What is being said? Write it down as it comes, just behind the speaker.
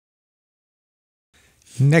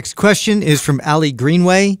Next question is from Allie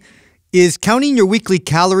Greenway. Is counting your weekly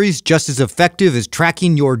calories just as effective as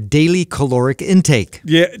tracking your daily caloric intake?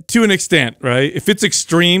 Yeah, to an extent, right? If it's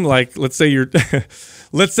extreme, like let's say your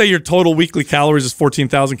total weekly calories is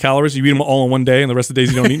 14,000 calories, you eat them all in one day and the rest of the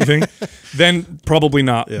days you don't eat anything, then probably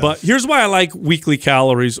not. Yeah. But here's why I like weekly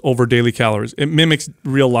calories over daily calories. It mimics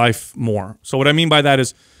real life more. So what I mean by that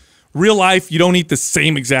is real life, you don't eat the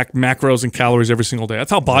same exact macros and calories every single day.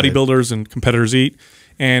 That's how bodybuilders and competitors eat.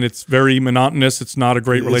 And it's very monotonous. It's not a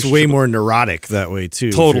great relationship. It's way more neurotic that way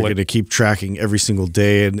too. Totally, you're going to keep tracking every single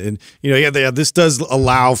day, and you know, yeah, this does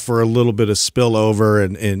allow for a little bit of spillover,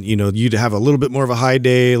 and you know, you'd have a little bit more of a high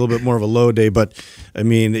day, a little bit more of a low day. But I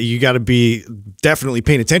mean, you got to be definitely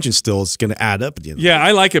paying attention. Still, it's going to add up at the end. Yeah,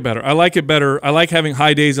 I like it better. I like it better. I like having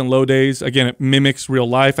high days and low days. Again, it mimics real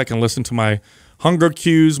life. I can listen to my hunger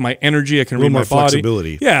cues, my energy. I can read my body.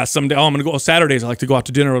 Flexibility. Yeah, someday, I'm going to go Saturdays. I like to go out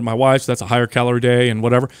to dinner with my wife, so that's a higher calorie day and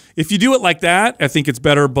whatever. If you do it like that, I think it's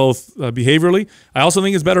better both behaviorally. I also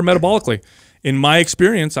think it's better metabolically. In my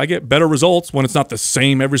experience, I get better results when it's not the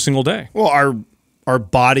same every single day. Well, our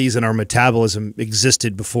bodies and our metabolism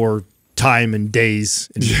existed before time and days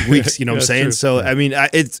and weeks. You know what I'm saying? True. So I mean,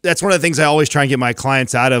 that's one of the things I always try and get my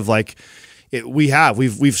clients out of, like.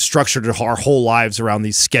 We've structured our whole lives around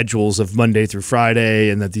these schedules of Monday through Friday,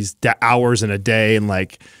 and that these hours in a day, and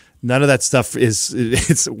like none of that stuff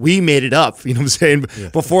we made it up. You know what I'm saying? Yeah.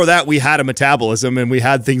 Before that, we had a metabolism and we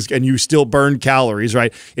had things, and you still burn calories,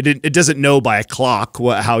 right? It doesn't know by a clock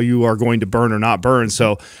how you are going to burn or not burn.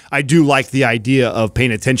 So I do like the idea of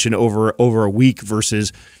paying attention over a week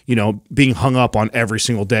versus, you know, being hung up on every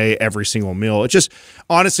single day, every single meal. It's just,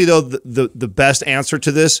 honestly though, the best answer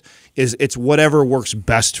to this is it's whatever works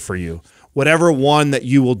best for you. Whatever one that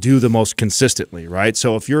you will do the most consistently, right?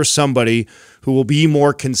 So if you're somebody who will be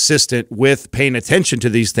more consistent with paying attention to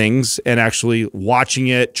these things and actually watching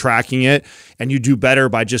it, tracking it, and you do better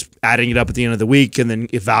by just adding it up at the end of the week and then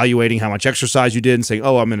evaluating how much exercise you did and saying,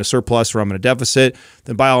 oh, I'm in a surplus or I'm in a deficit,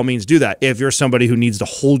 then by all means do that. If you're somebody who needs to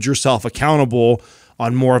hold yourself accountable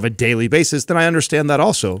on more of a daily basis, then I understand that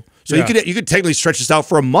also. So yeah, you could technically stretch this out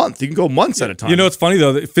for a month. You can go months at a time. You know, it's funny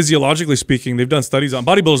though, that physiologically speaking, they've done studies on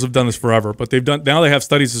bodybuilders have done this forever, but now they have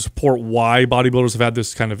studies to support why bodybuilders have had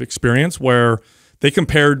this kind of experience where they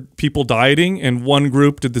compared people dieting, and one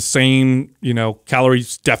group did the same, you know,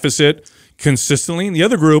 calories deficit consistently, and the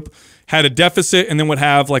other group had a deficit and then would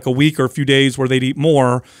have like a week or a few days where they'd eat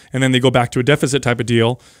more, and then they go back to a deficit type of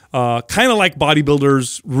deal, kind of like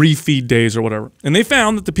bodybuilders' refeed days or whatever. And they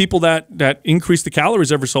found that the people that increased the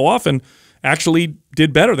calories every so often actually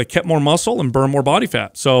did better. They kept more muscle and burned more body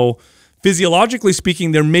fat. So physiologically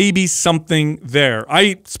speaking, there may be something there.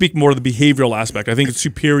 I speak more of the behavioral aspect. I think it's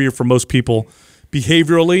superior for most people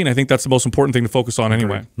behaviorally, and I think that's the most important thing to focus on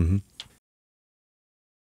anyway. Mm-hmm.